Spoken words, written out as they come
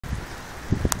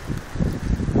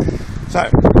So,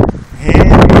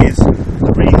 here is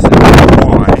the reason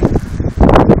why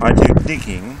I do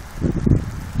digging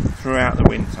throughout the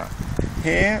winter.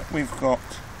 Here we've got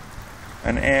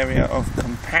an area of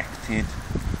compacted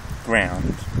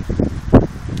ground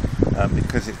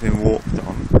because it's been walked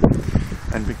on,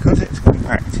 and because it's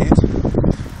compacted,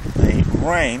 the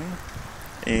rain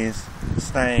is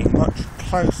staying much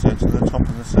closer to the top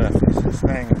of the surface. It's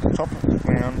staying at the top of the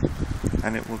ground,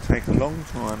 and it will take a long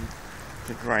time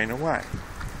to drain away.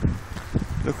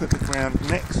 Look at the ground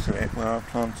next to it where I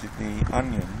planted the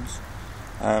onions,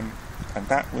 and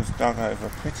that was dug over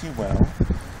pretty well.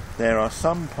 There are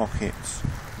some pockets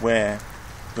where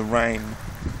the rain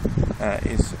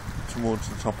is towards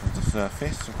the top of the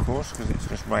surface, of course, because it's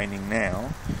just raining now,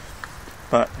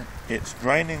 but it's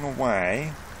draining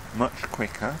away much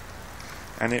quicker,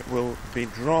 and it will be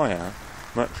drier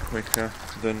much quicker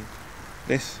than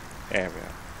this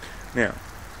area. Now,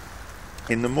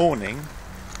 in the morning,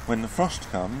 when the frost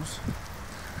comes,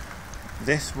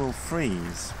 this will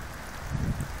freeze,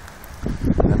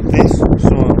 and this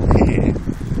soil here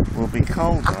will be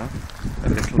colder a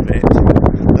little bit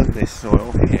than this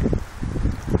soil here.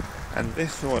 And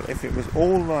this soil, if it was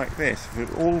all like this, if it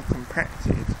was all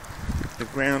compacted, the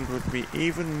ground would be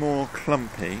even more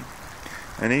clumpy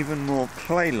and even more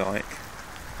clay-like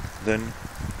than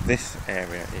this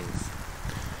area is.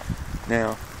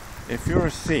 Now, if you're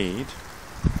a seed,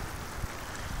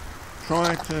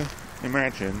 try to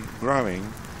imagine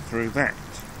growing through that.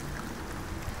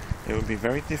 It would be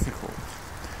very difficult.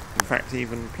 In fact,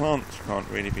 even plants can't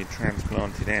really be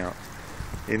transplanted out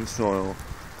in soil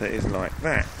that is like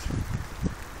that.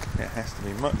 It has to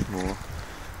be much more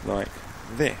like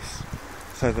this.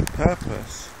 So the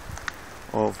purpose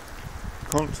of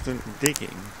constant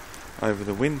digging over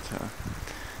the winter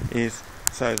is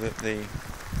so that the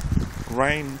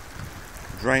rain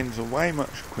drains away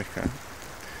much quicker,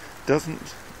 doesn't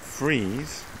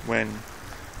freeze when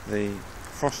the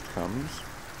frost comes,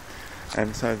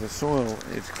 and so the soil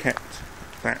is kept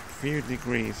that few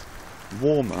degrees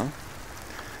warmer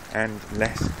and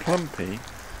less clumpy,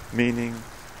 meaning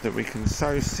that we can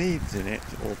sow seeds in it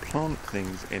or plant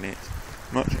things in it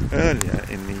much earlier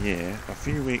in the year, a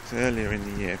few weeks earlier in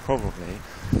the year probably,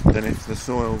 than if the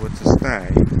soil were to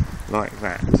stay like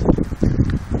that.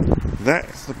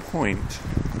 That's the point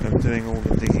of doing all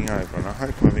the digging over, and I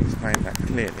hope I've explained that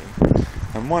clearly.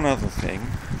 And one other thing,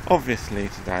 obviously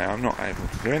today I'm not able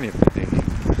to do any of the digging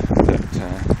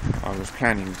that I was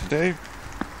planning to do,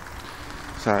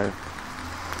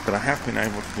 but I have been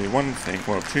able to do one thing,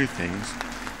 well, two things.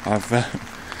 I've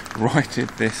righted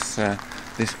this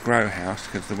grow house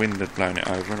because the wind had blown it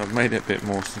over, and I've made it a bit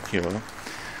more secure,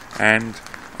 and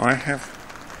I have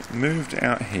moved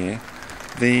out here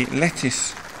the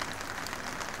lettuce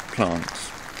plants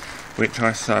which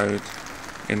I sowed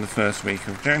in the first week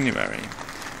of January,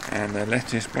 and the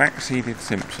lettuce black-seeded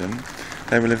Simpson.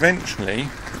 They will eventually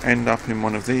end up in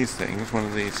one of these things, one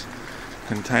of these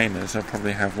containers. I'll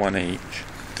probably have one each,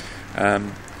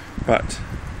 but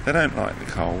they don't like the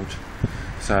cold,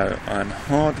 so I'm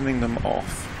hardening them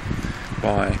off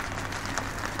by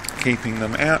keeping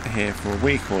them out here for a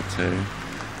week or two,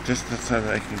 just so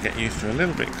that they can get used to a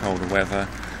little bit colder weather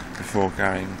before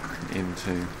going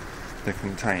into the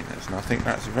containers. And I think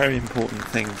that's a very important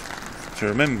thing to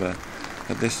remember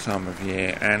at this time of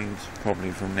year, and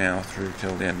probably from now through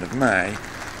till the end of May,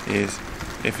 is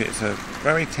if it's a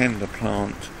very tender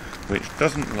plant which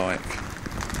doesn't like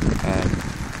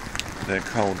the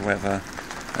cold weather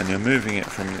and you're moving it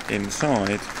from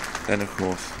inside, then of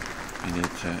course you need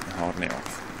to harden it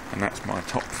off. And that's my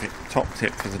top tip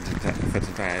for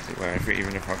today, as it were,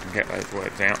 even if I can get those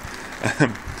words out.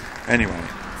 Anyway,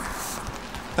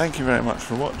 thank you very much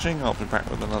for watching. I'll be back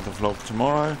with another vlog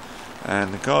tomorrow,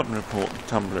 and the garden report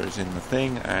Tumblr is in the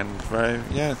thing, and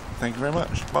thank you very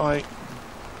much. Bye.